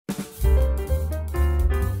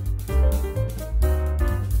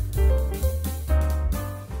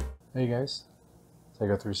Hey guys,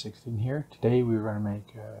 Syco316 here. Today we are going to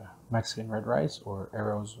make Mexican red rice or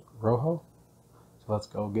Arroz Rojo. So let's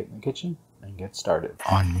go get in the kitchen and get started.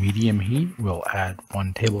 On medium heat, we'll add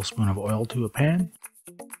 1 tablespoon of oil to a pan.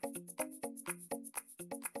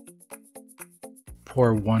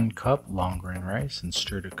 Pour 1 cup long grain rice and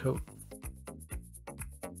stir to coat.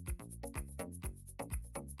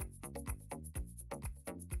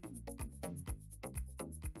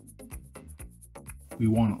 We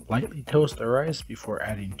want to lightly toast the rice before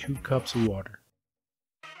adding 2 cups of water.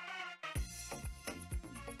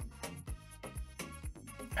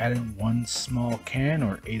 Add in 1 small can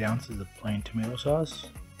or 8 ounces of plain tomato sauce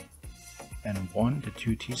and 1 to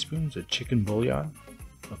 2 teaspoons of chicken bouillon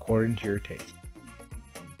according to your taste.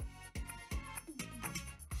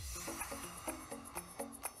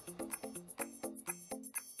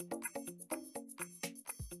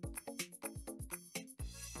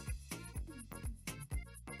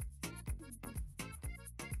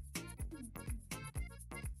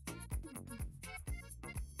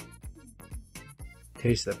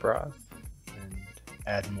 Taste the broth and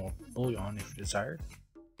add more bouillon if desired.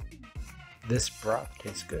 This broth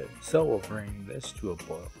tastes good, so we'll bring this to a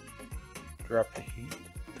boil. Drop the heat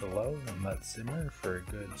to low and let simmer for a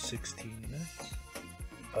good 16 minutes.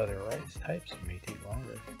 Other rice types may take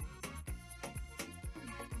longer.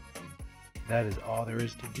 That is all there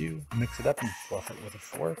is to do. Mix it up and fluff it with a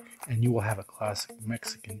fork, and you will have a classic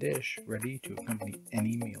Mexican dish ready to accompany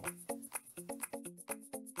any meal.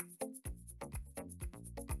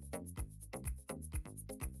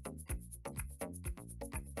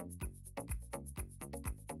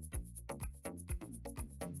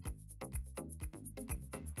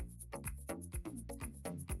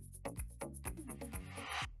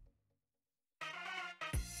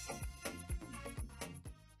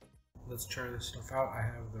 Let's try this stuff out. I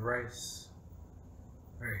have the rice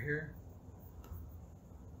right here.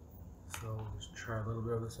 So just try a little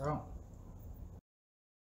bit of this out.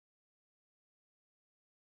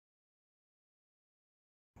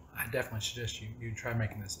 I definitely suggest you try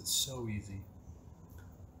making this. It's so easy.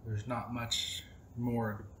 There's not much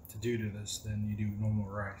more to do to this than you do normal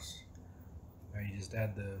rice. You just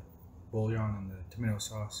add the bouillon and the tomato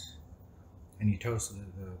sauce, and you toast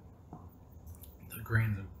the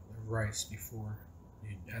grains of rice before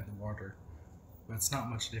you add the water. But it's not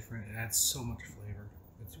much different. It adds so much flavor.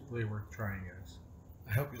 It's really worth trying, guys.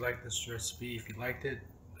 I hope you liked this recipe. If you liked it,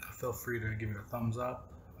 feel free to give it a thumbs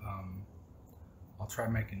up. I'll try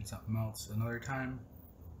making something else another time.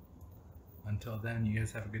 Until then, you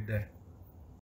guys have a good day.